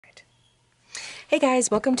Hey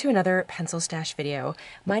guys, welcome to another PencilStash video.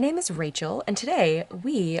 My name is Rachel, and today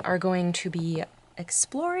we are going to be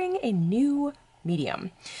exploring a new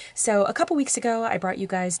medium. So a couple weeks ago, I brought you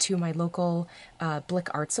guys to my local Blick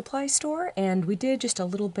art supply store, and we did just a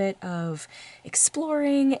little bit of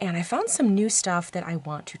exploring, and I found some new stuff that I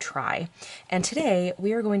want to try. And today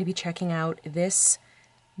we are going to be checking out this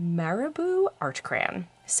Marabu art crayon.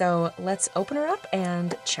 So let's open her up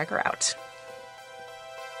and check her out.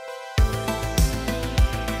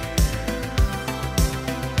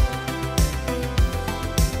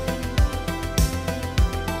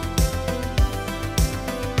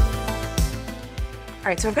 All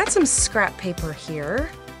right, so I've got some scrap paper here,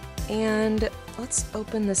 and let's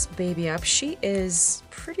open this baby up. She is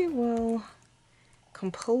pretty well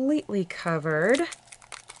completely covered.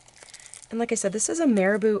 And like I said, this is a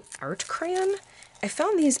Marabu art crayon. I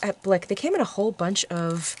found these at Blick. They came in a whole bunch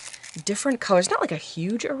of different colors, not like a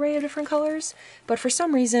huge array of different colors, but for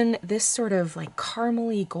some reason this sort of like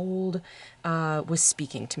caramely gold was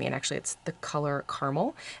speaking to me, and actually it's the color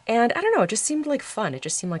caramel, and I don't know, it just seemed like fun. It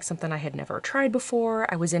just seemed like something I had never tried before.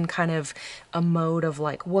 I was in kind of a mode of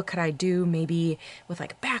like, what could I do maybe with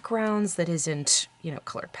like backgrounds that isn't, you know,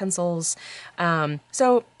 colored pencils.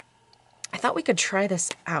 So I thought we could try this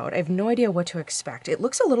out. I have no idea what to expect. It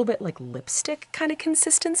looks a little bit like lipstick kind of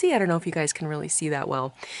consistency. I don't know if you guys can really see that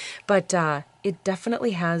well, but it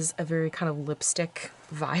definitely has a very kind of lipstick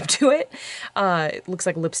vibe to it. It looks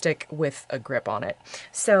like lipstick with a grip on it.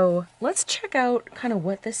 So let's check out kind of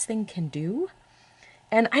what this thing can do.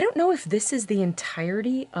 And I don't know if this is the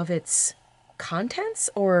entirety of its contents,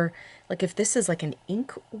 or like if this is like an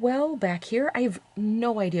ink well back here. I have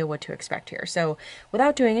no idea what to expect here. So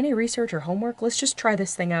without doing any research or homework, let's just try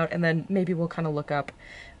this thing out, and then maybe we'll kind of look up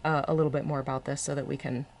a little bit more about this so that we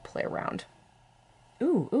can play around.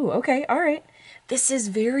 Ooh, okay, all right. This is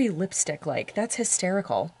very lipstick-like. That's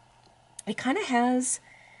hysterical. It kind of has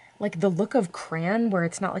like the look of crayon, where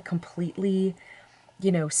it's not like completely,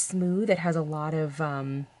 you know, smooth. It has a lot of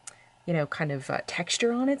you know, kind of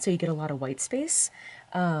texture on it, so you get a lot of white space.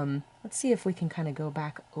 Let's see if we can kind of go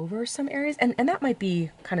back over some areas, and that might be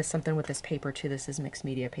kind of something with this paper too. This is mixed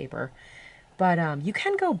media paper, but you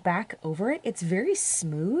can go back over it. It's very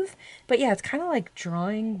smooth, but yeah, it's kind of like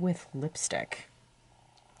drawing with lipstick.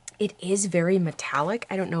 It is very metallic.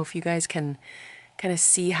 I don't know if you guys can kind of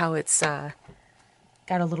see how it's got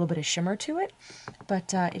a little bit of shimmer to it,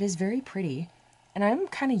 but it is very pretty. And I'm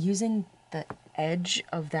kind of using the edge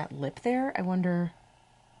of that lip there. I wonder,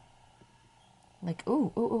 like,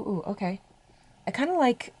 ooh, okay. I kind of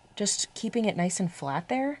like just keeping it nice and flat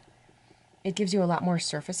there. It gives you a lot more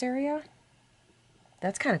surface area.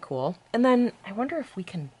 That's kind of cool. And then I wonder if we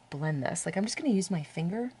can blend this. Like, I'm just going to use my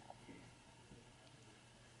finger.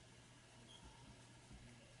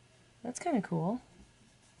 That's kind of cool.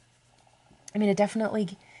 I mean, it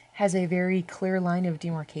definitely has a very clear line of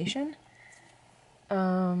demarcation.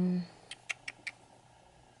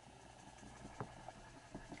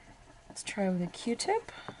 Let's try with a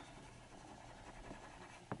Q-tip.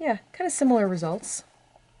 Yeah, kind of similar results.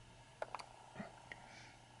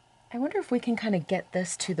 I wonder if we can kind of get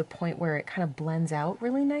this to the point where it kind of blends out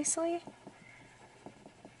really nicely.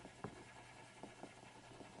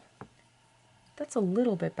 That's a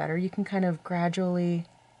little bit better. You can kind of gradually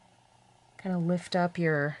kind of lift up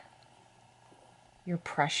your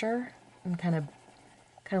pressure and kind of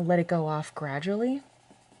let it go off gradually.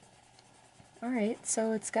 All right,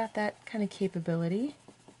 so it's got that kind of capability.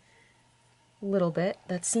 A little bit.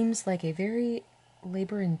 That seems like a very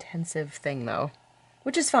labor-intensive thing, though,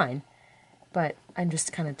 which is fine. But I'm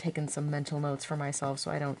just kind of taking some mental notes for myself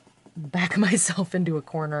so I don't back myself into a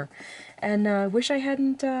corner. And I wish I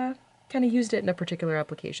hadn't kind of used it in a particular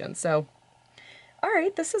application. So, all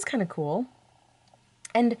right, this is kind of cool.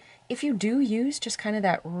 And if you do use just kind of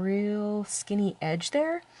that real skinny edge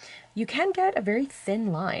there, you can get a very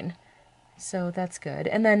thin line. So that's good.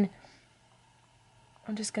 And then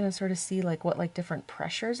I'm just going to sort of see like what like different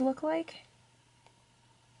pressures look like.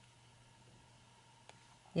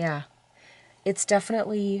 Yeah, it's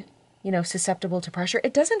definitely, you know, susceptible to pressure.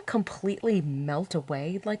 It doesn't completely melt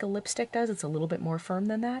away like a lipstick does. It's a little bit more firm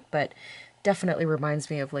than that, but definitely reminds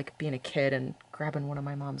me of like being a kid and grabbing one of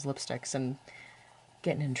my mom's lipsticks and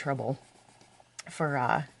getting in trouble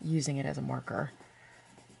for using it as a marker.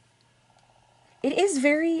 It is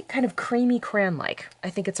very kind of creamy crayon-like. I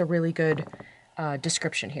think it's a really good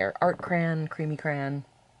description here. Art crayon, creamy crayon.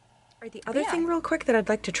 All right, the other thing real quick that I'd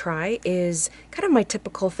like to try is kind of my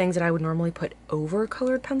typical things that I would normally put over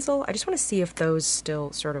colored pencil. I just want to see if those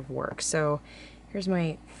still sort of work. So here's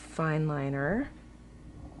my fine liner.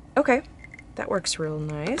 Okay, that works real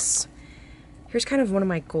nice. Here's kind of one of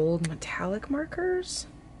my gold metallic markers.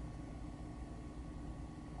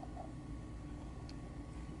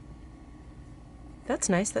 That's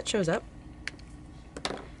nice, that shows up.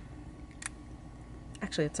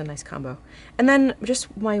 Actually, it's a nice combo. And then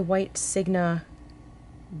just my white Signa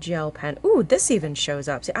gel pen. Ooh, this even shows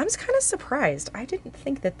up. See, I'm just kind of surprised. I didn't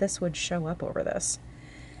think that this would show up over this.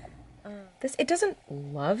 It doesn't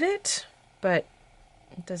love it, but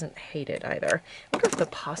it doesn't hate it either. I wonder if the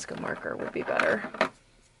Posca marker would be better.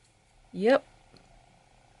 Yep.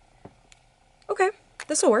 Okay,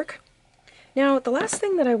 this'll work. Now, the last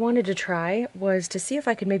thing that I wanted to try was to see if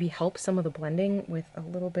I could maybe help some of the blending with a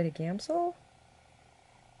little bit of Gamsol.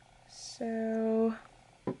 So,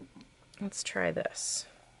 let's try this.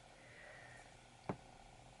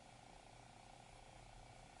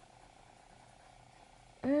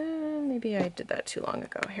 Maybe I did that too long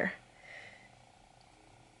ago here.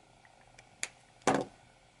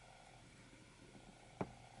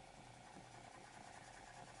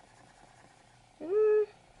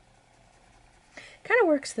 Kind of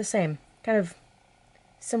works the same. Kind of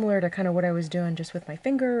similar to kind of what I was doing just with my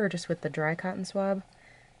finger or just with the dry cotton swab.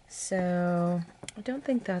 So I don't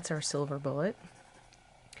think that's our silver bullet.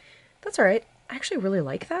 That's all right. I actually really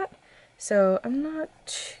like that. So I'm not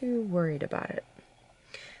too worried about it.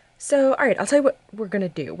 So, all right, I'll tell you what we're going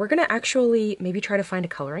to do. We're going to actually maybe try to find a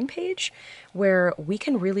coloring page where we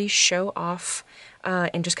can really show off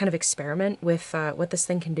and just kind of experiment with what this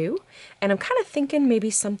thing can do. And I'm kind of thinking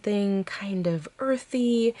maybe something kind of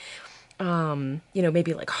earthy, you know,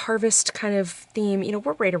 maybe like harvest kind of theme. You know,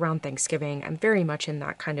 we're right around Thanksgiving. I'm very much in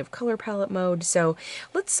that kind of color palette mode. So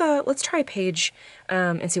let's try a page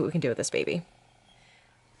and see what we can do with this baby.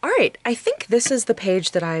 All right, I think this is the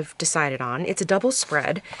page that I've decided on. It's a double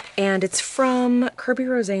spread, and it's from Kirby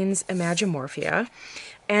Rosane's Imagimorphia.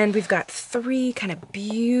 And we've got 3 kind of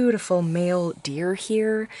beautiful male deer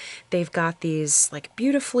here. They've got these like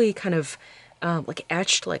beautifully kind of like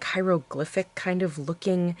etched, like hieroglyphic kind of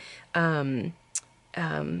looking additives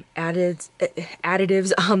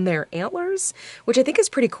on their antlers, which I think is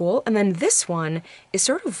pretty cool. And then this one is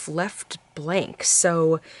sort of left blank.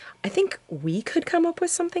 So I think we could come up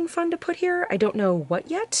with something fun to put here. I don't know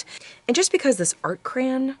what yet. And just because this art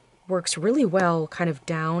crayon works really well kind of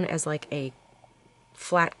down as like a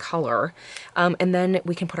flat color, and then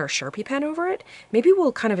we can put our Sharpie pen over it, maybe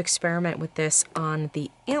we'll kind of experiment with this on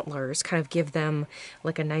the antlers, kind of give them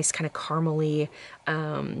like a nice kind of caramely,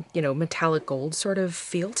 you know, metallic gold sort of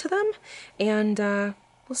feel to them. And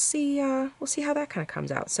we'll see how that kind of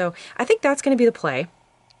comes out. So I think that's going to be the play.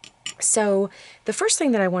 So the first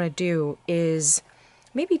thing that I want to do is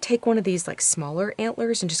maybe take one of these like smaller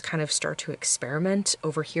antlers and just kind of start to experiment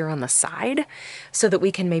over here on the side so that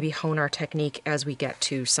we can maybe hone our technique as we get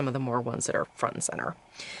to some of the more ones that are front and center.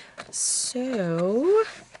 So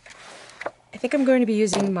I think I'm going to be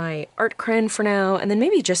using my art crayon for now, and then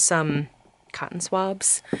maybe just some cotton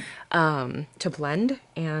swabs to blend,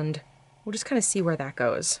 and we'll just kind of see where that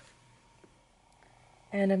goes.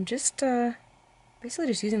 And I'm just basically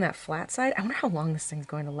just using that flat side. I wonder how long this thing's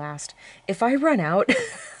going to last. If I run out,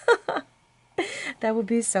 that would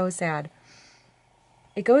be so sad.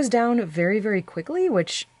 It goes down very, very quickly,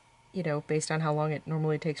 which, you know, based on how long it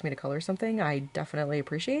normally takes me to color something, I definitely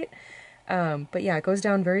appreciate. But yeah, it goes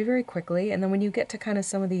down very, very quickly. And then when you get to kind of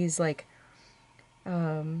some of these like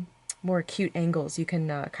more acute angles, you can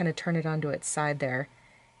kind of turn it onto its side there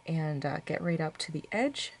and get right up to the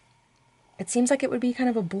edge. It seems like it would be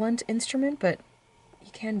kind of a blunt instrument, but you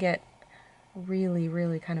can get really,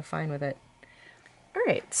 really kind of fine with it. All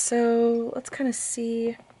right, so let's kind of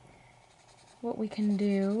see what we can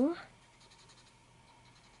do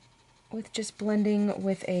with just blending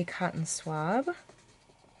with a cotton swab.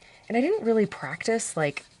 And I didn't really practice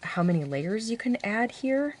like how many layers you can add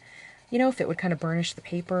here, you know, if it would kind of burnish the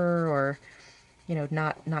paper or, you know,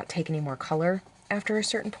 not take any more color after a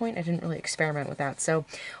certain point. I didn't really experiment with that. So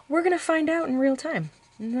we're gonna find out in real time,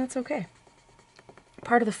 and that's okay.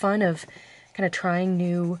 Part of the fun of kind of trying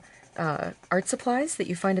new art supplies that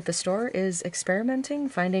you find at the store is experimenting,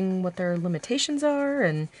 finding what their limitations are,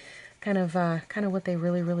 and kind of what they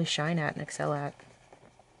really, really shine at and excel at.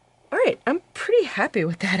 All right, I'm pretty happy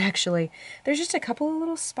with that, actually. There's just a couple of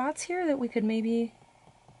little spots here that we could maybe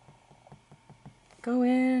go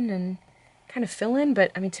in and kind of fill in,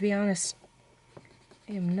 but I mean, to be honest,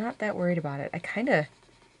 I am not that worried about it. I kind of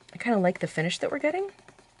like the finish that we're getting.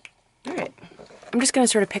 All right. I'm just going to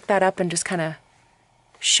sort of pick that up and just kind of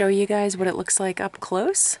show you guys what it looks like up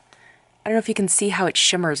close. I don't know if you can see how it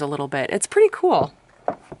shimmers a little bit. It's pretty cool.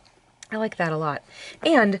 I like that a lot.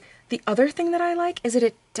 And the other thing that I like is that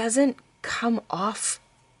it doesn't come off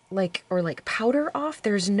like powder off.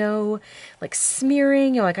 There's no like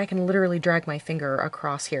smearing, like I can literally drag my finger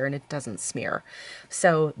across here and it doesn't smear.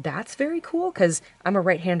 So that's very cool because I'm a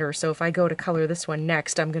right-hander, so if I go to color this one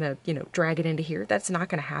next, I'm gonna, drag it into here. That's not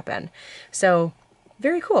gonna happen. So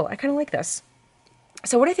very cool. I kind of like this.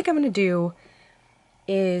 So what I think I'm gonna do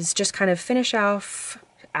is just kind of finish off.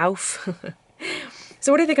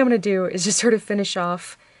 So what I think I'm gonna do is just sort of finish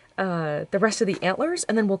off the rest of the antlers,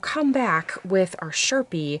 and then we'll come back with our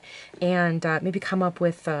Sharpie and maybe come up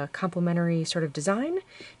with a complementary sort of design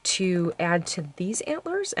to add to these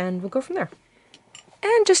antlers, and we'll go from there.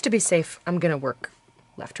 And just to be safe, I'm gonna work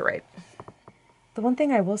left to right. The one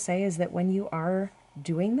thing I will say is that when you are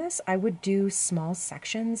doing this, I would do small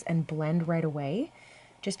sections and blend right away,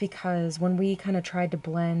 just because when we kind of tried to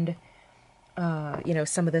blend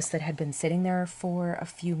some of this that had been sitting there for a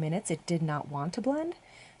few minutes, it did not want to blend.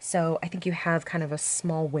 So I think you have kind of a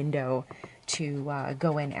small window to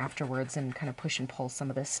go in afterwards and kind of push and pull some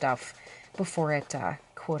of this stuff before it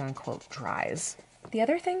quote unquote dries. The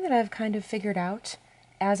other thing that I've kind of figured out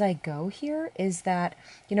as I go here is that,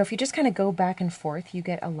 if you just kind of go back and forth, you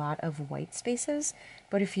get a lot of white spaces.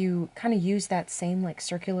 But if you kind of use that same like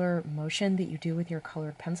circular motion that you do with your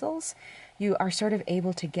colored pencils, you are sort of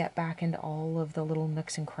able to get back into all of the little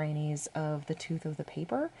nooks and crannies of the tooth of the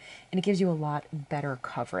paper, and it gives you a lot better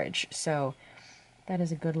coverage. So that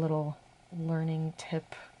is a good little learning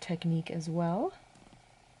technique as well.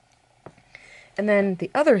 And then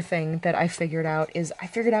the other thing that I figured out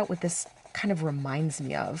what this kind of reminds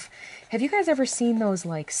me of. Have you guys ever seen those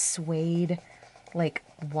like suede like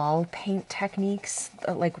wall paint techniques?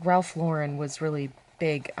 Like Ralph Lauren was really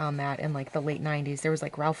big on that in like the late 90s. There was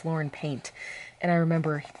like Ralph Lauren paint, and I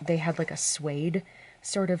remember they had like a suede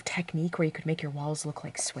sort of technique where you could make your walls look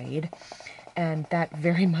like suede, and that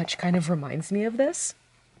very much kind of reminds me of this.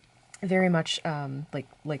 Very much like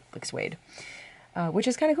suede, which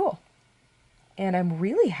is kind of cool. And I'm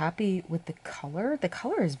really happy with the color. The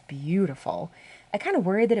color is beautiful. I kind of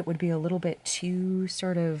worried that it would be a little bit too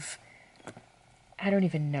sort of, I don't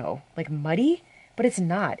even know, like muddy, but it's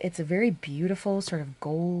not. It's a very beautiful sort of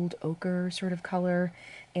gold ochre sort of color,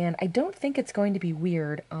 and I don't think it's going to be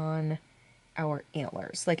weird on our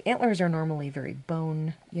antlers. Like antlers are normally very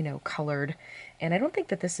bone, colored, and I don't think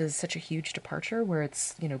that this is such a huge departure where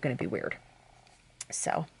it's, going to be weird.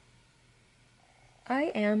 So I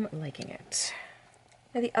am liking it.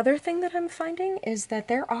 Now the other thing that I'm finding is that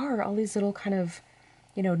there are all these little kind of,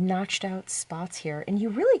 notched out spots here, and you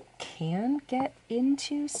really can get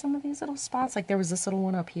into some of these little spots. Like there was this little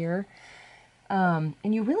one up here, and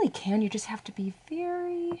you really can. You just have to be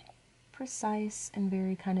very precise and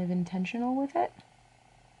very kind of intentional with it.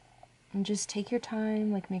 And just take your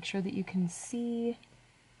time, like make sure that you can see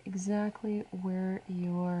exactly where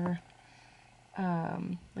your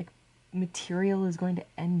like material is going to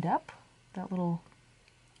end up. That little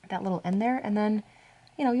end there, and then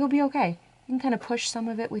you'll be okay. You can kind of push some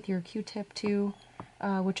of it with your Q-tip too,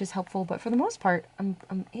 which is helpful, but for the most part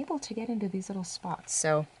I'm able to get into these little spots.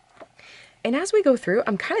 So, and as we go through,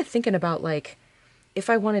 I'm kind of thinking about like if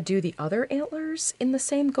I want to do the other antlers in the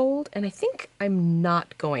same gold, and I think I'm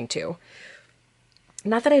not going to.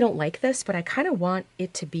 Not that I don't like this, but I kind of want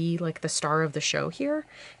it to be like the star of the show here.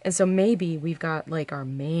 And so maybe we've got like our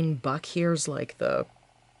main buck here's like the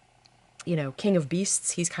king of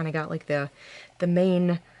beasts. He's kind of got like the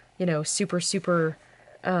main, super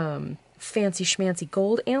fancy schmancy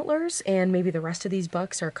gold antlers, and maybe the rest of these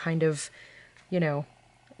bucks are kind of,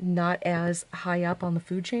 not as high up on the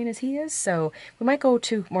food chain as he is. So we might go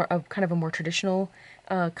to kind of a more traditional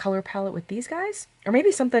color palette with these guys, or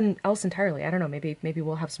maybe something else entirely. I don't know. Maybe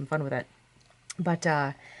we'll have some fun with it. But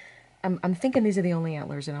I'm thinking these are the only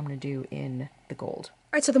antlers that I'm going to do in the gold.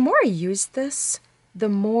 All right. So the more I use this, the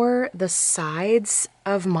more the sides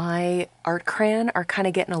of my art crayon are kind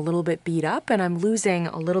of getting a little bit beat up, and I'm losing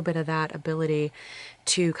a little bit of that ability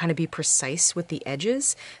to kind of be precise with the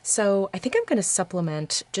edges. So I think I'm going to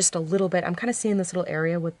supplement just a little bit. I'm kind of seeing this little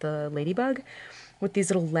area with the ladybug with these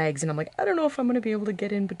little legs, and I'm like, I don't know if I'm going to be able to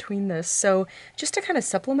get in between this. So just to kind of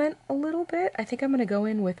supplement a little bit, I think I'm going to go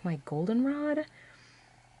in with my goldenrod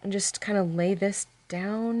and just kind of lay this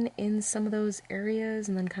down in some of those areas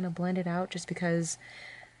and then kind of blend it out, just because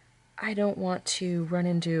I don't want to run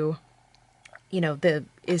into, the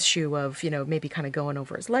issue of, maybe kind of going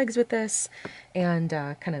over his legs with this and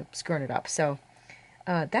kind of screwing it up. So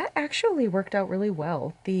that actually worked out really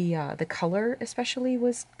well. The color especially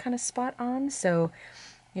was kind of spot on, so,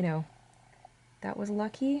 that was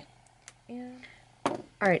lucky. And all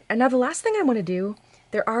right, and now the last thing I want to do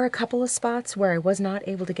There are a couple of spots where I was not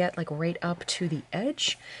able to get like right up to the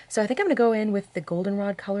edge. So I think I'm going to go in with the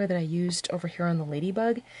goldenrod color that I used over here on the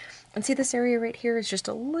ladybug. And see, this area right here is just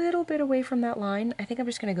a little bit away from that line. I think I'm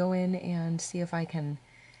just going to go in and see if I can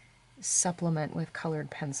supplement with colored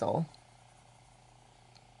pencil.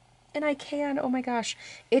 And I can, oh my gosh,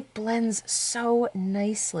 it blends so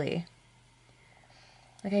nicely.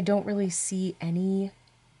 Like, I don't really see any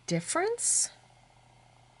difference.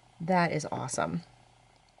 That is awesome.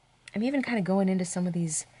 I'm even kind of going into some of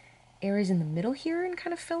these areas in the middle here and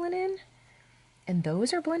kind of filling in. And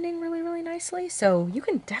those are blending really, really nicely. So you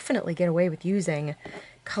can definitely get away with using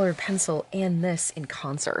colored pencil and this in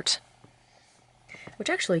concert. Which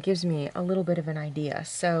actually gives me a little bit of an idea.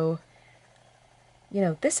 So, you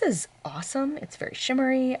know, this is awesome. It's very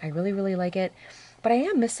shimmery. I really, really like it. But I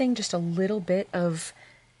am missing just a little bit of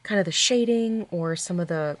kind of the shading or some of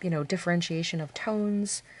the, you know, differentiation of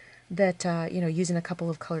tones that, you know, using a couple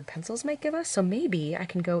of colored pencils might give us. So maybe I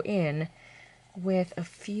can go in with a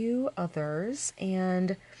few others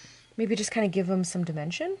and maybe just kind of give them some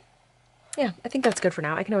dimension. Yeah, I think that's good for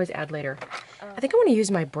now. I can always add later. I think I want to use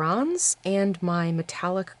my bronze and my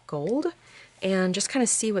metallic gold and just kind of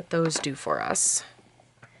see what those do for us.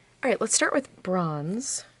 All right, let's start with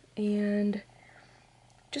bronze, and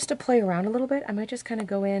just to play around a little bit, I might just kind of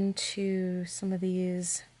go into some of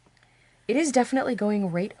these. It is definitely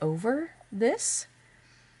going right over this,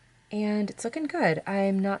 and it's looking good.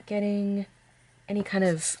 I'm not getting any kind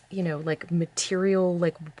of, you know, like material,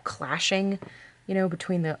 like clashing, you know,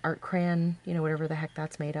 between the art crayon, you know, whatever the heck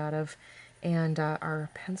that's made out of, and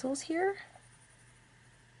our pencils here.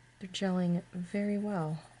 They're gelling very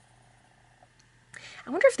well. I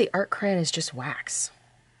wonder if the art crayon is just wax.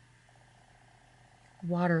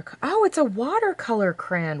 Oh, it's a watercolor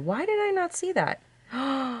crayon. Why did I not see that?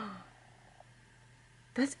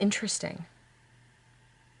 That's interesting.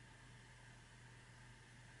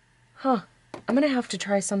 Huh. I'm gonna have to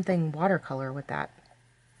try something watercolor with that.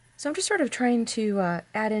 So I'm just sort of trying to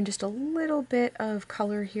add in just a little bit of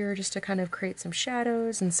color here just to kind of create some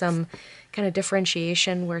shadows and some kind of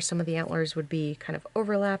differentiation where some of the antlers would be kind of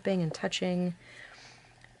overlapping and touching.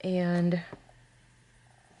 And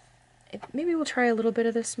maybe we'll try a little bit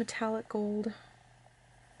of this metallic gold.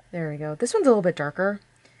 There we go. This one's a little bit darker,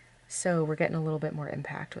 so we're getting a little bit more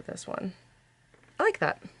impact with this one. I like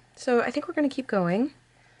that. So I think we're going to keep going.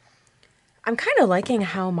 I'm kind of liking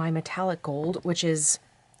how my metallic gold, which is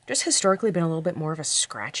just historically been a little bit more of a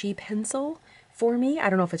scratchy pencil for me. I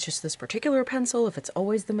don't know if it's just this particular pencil, if it's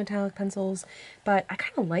always the metallic pencils, but I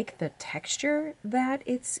kind of like the texture that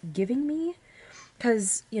it's giving me.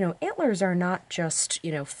 Because, you know, antlers are not just,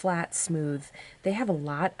 you know, flat, smooth. They have a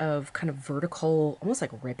lot of kind of vertical, almost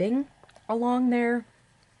like ribbing along their,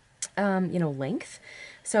 you know, length.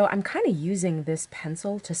 So I'm kind of using this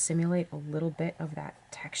pencil to simulate a little bit of that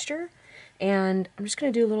texture. And I'm just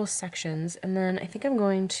going to do little sections. And then I think I'm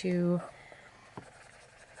going to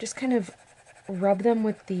just kind of rub them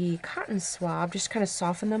with the cotton swab, just kind of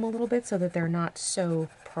soften them a little bit so that they're not so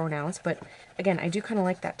pronounced. But again, I do kind of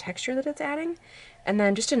like that texture that it's adding. And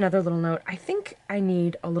then just another little note, I think I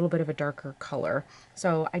need a little bit of a darker color.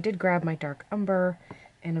 So I did grab my dark umber,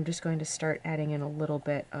 and I'm just going to start adding in a little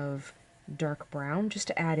bit of dark brown just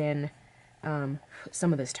to add in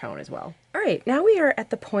some of this tone as well. All right, now we are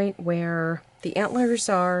at the point where the antlers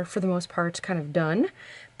are, for the most part, kind of done,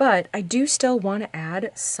 but I do still want to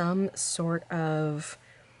add some sort of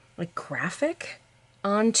like graphic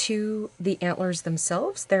onto the antlers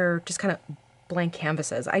themselves. They're just kind of blank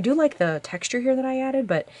canvases. I do like the texture here that I added,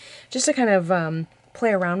 but just to kind of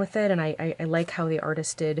play around with it, and I like how the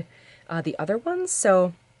artist did the other ones.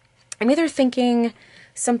 So I'm either thinking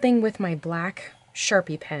something with my black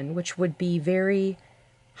Sharpie pen, which would be very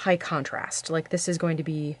high contrast. Like this is going to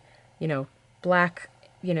be, you know, black,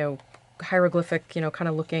 you know, hieroglyphic, you know, kind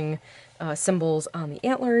of looking symbols on the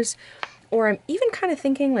antlers. Or I'm even kind of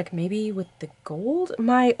thinking like maybe with the gold.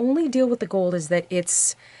 My only deal with the gold is that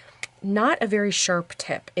it's not a very sharp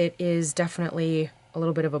tip. It is definitely a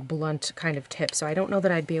little bit of a blunt kind of tip, so I don't know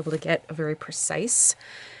that I'd be able to get a very precise.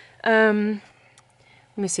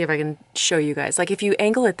 Let me see if I can show you guys. Like if you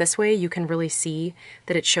angle it this way, you can really see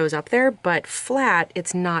that it shows up there, but flat,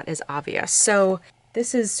 it's not as obvious. So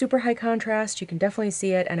this is super high contrast. You can definitely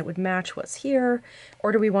see it, and it would match what's here.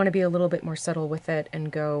 Or do we want to be a little bit more subtle with it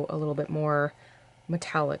and go a little bit more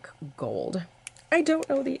metallic gold? I don't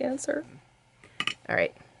know the answer. All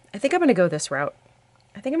right. I think I'm going to go this route.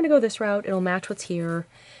 It'll match what's here.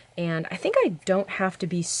 And I think I don't have to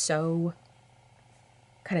be so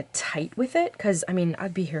kind of tight with it, because, I mean,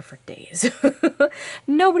 I'd be here for days.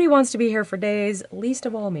 Nobody wants to be here for days, least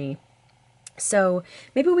of all me. So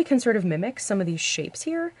maybe we can sort of mimic some of these shapes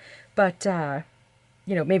here, but,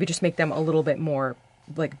 you know, maybe just make them a little bit more,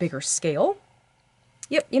 like, bigger scale.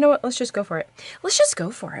 Yep, you know what? Let's just go for it. Let's just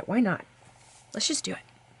go for it. Why not? Let's just do it.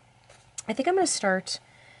 I think I'm going to start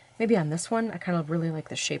maybe on this one. I kind of really like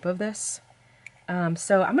the shape of this.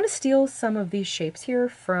 So I'm going to steal some of these shapes here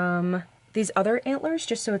from these other antlers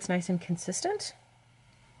just so it's nice and consistent.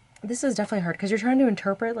 This is definitely hard because you're trying to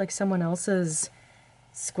interpret like someone else's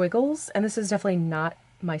squiggles, and this is definitely not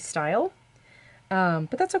my style.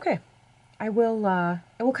 But that's okay. I will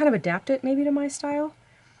kind of adapt it maybe to my style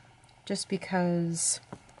just because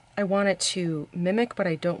I want it to mimic, but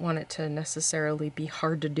I don't want it to necessarily be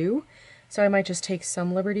hard to do. So I might just take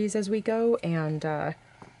some liberties as we go and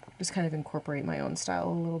just kind of incorporate my own style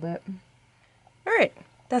a little bit. All right,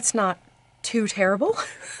 that's not too terrible.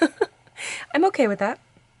 I'm okay with that.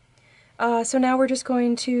 So now we're just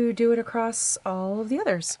going to do it across all of the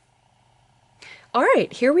others. All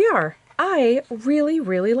right, here we are. I really,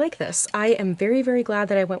 really like this. I am very, very glad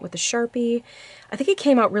that I went with the Sharpie. I think it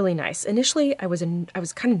came out really nice. Initially, I was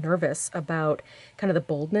kind of nervous about kind of the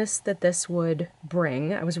boldness that this would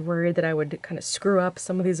bring. I was worried that I would kind of screw up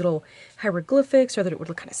some of these little hieroglyphics or that it would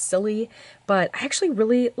look kind of silly, but I actually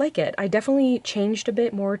really like it. I definitely changed a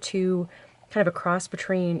bit more to kind of a cross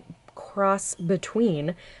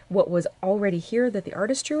between what was already here that the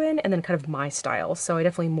artist drew in and then kind of my style. So I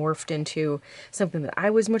definitely morphed into something that I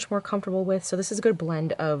was much more comfortable with. So this is a good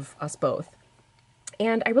blend of us both.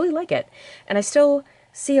 And I really like it. And I still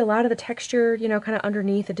see a lot of the texture, you know, kind of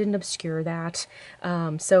underneath. It didn't obscure that.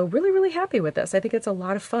 So really, really happy with this. I think it's a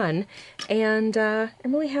lot of fun. And I'm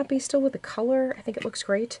really happy still with the color. I think it looks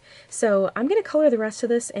great. So I'm going to color the rest of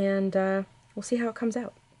this and we'll see how it comes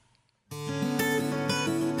out.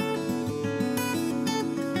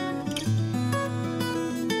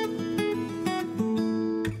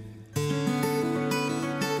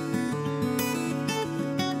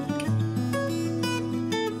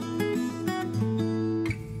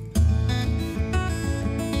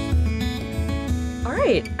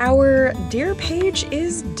 Our dear page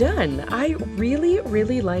is done. I really,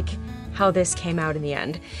 really like how this came out in the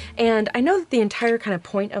end. And I know that the entire kind of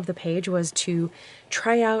point of the page was to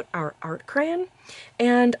try out our art crayon.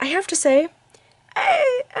 And I have to say,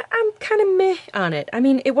 I'm kind of meh on it. I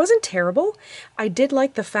mean, it wasn't terrible. I did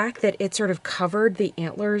like the fact that it sort of covered the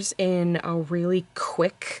antlers in a really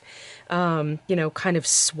quick, you know, kind of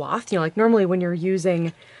swath. You know, like normally when you're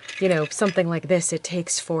using, you know, something like this, it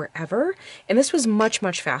takes forever. And this was much,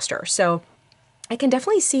 much faster. So I can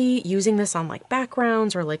definitely see using this on like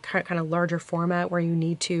backgrounds or like kind of larger format where you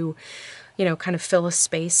need to, you know, kind of fill a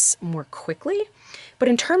space more quickly. But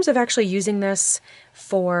in terms of actually using this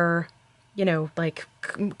for, you know, like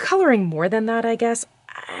coloring more than that, I guess,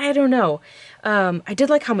 I don't know. I did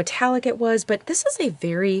like how metallic it was, but this is a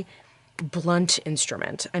very blunt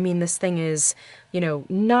instrument. I mean, this thing is, you know,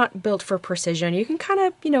 not built for precision. You can kind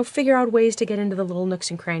of, you know, figure out ways to get into the little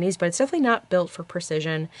nooks and crannies, but it's definitely not built for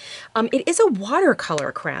precision. It is a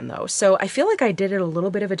watercolor crayon though, so I feel like I did it a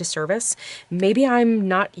little bit of a disservice. Maybe I'm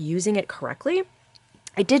not using it correctly.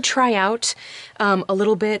 I did try out a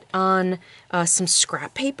little bit on some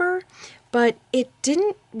scrap paper, but it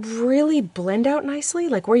didn't really blend out nicely.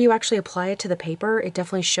 Like where you actually apply it to the paper, it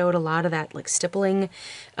definitely showed a lot of that like stippling, you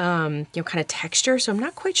know, kind of texture. So I'm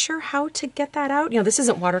not quite sure how to get that out. You know, this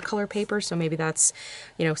isn't watercolor paper, so maybe that's,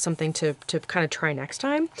 you know, something to kind of try next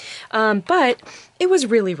time. But it was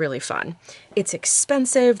really, really fun. It's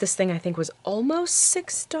expensive. This thing I think was almost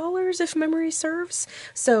 $6 if memory serves.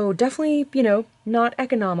 So definitely, you know, not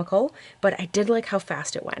economical, but I did like how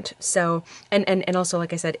fast it went. So, and also,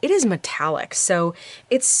 like I said, it is metallic. So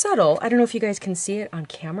it's subtle. I don't know if you guys can see it on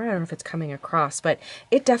camera. I don't know if it's coming across, but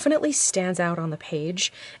it definitely stands out on the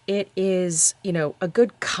page. It is, you know, a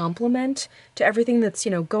good complement to everything that's,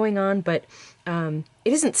 you know, going on, but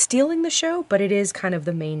it isn't stealing the show, but it is kind of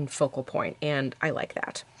the main focal point, and I like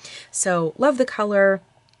that. So love the color,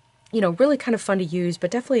 you know, really kind of fun to use,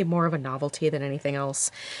 but definitely more of a novelty than anything else.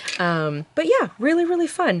 But yeah, really, really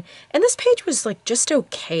fun. And this page was like just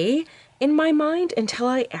okay in my mind until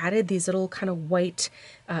I added these little kind of white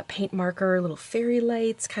paint marker, little fairy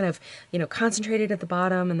lights, kind of, you know, concentrated at the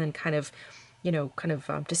bottom and then kind of, you know,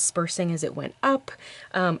 dispersing as it went up.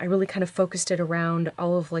 I really kind of focused it around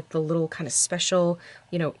all of like the little kind of special,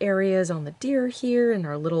 you know, areas on the deer here and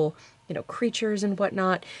our little, you know, creatures and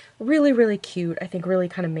whatnot. Really, really cute. I think really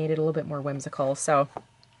kind of made it a little bit more whimsical. So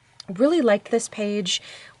really liked this page,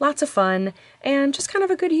 lots of fun, and just kind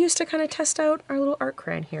of a good use to kind of test out our little art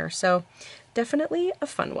crayon here. So definitely a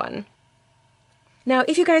fun one. Now,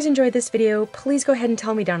 if you guys enjoyed this video, please go ahead and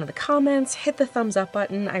tell me down in the comments, hit the thumbs up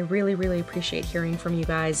button. I really, really appreciate hearing from you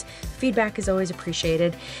guys. Feedback is always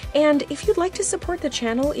appreciated. And if you'd like to support the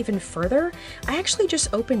channel even further, I actually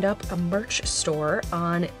just opened up a merch store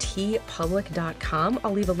on tpublic.com.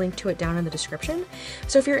 I'll leave a link to it down in the description.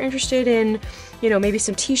 So if you're interested in, you know, maybe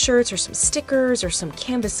some t-shirts or some stickers or some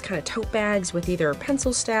canvas kind of tote bags with either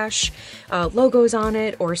PencilStash logos on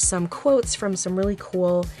it or some quotes from some really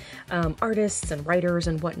cool artists and writers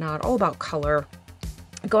and whatnot, all about color,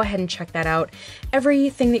 go ahead and check that out.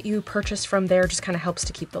 Everything that you purchase from there just kind of helps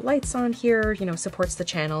to keep the lights on here, you know, supports the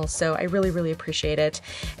channel, so I really, really appreciate it.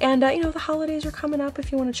 And, you know, the holidays are coming up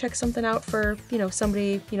if you want to check something out for, you know,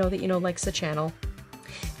 somebody, you know, that you know likes the channel.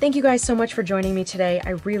 Thank you guys so much for joining me today.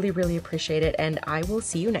 I really, really appreciate it, and I will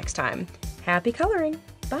see you next time. Happy coloring!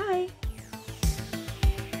 Bye!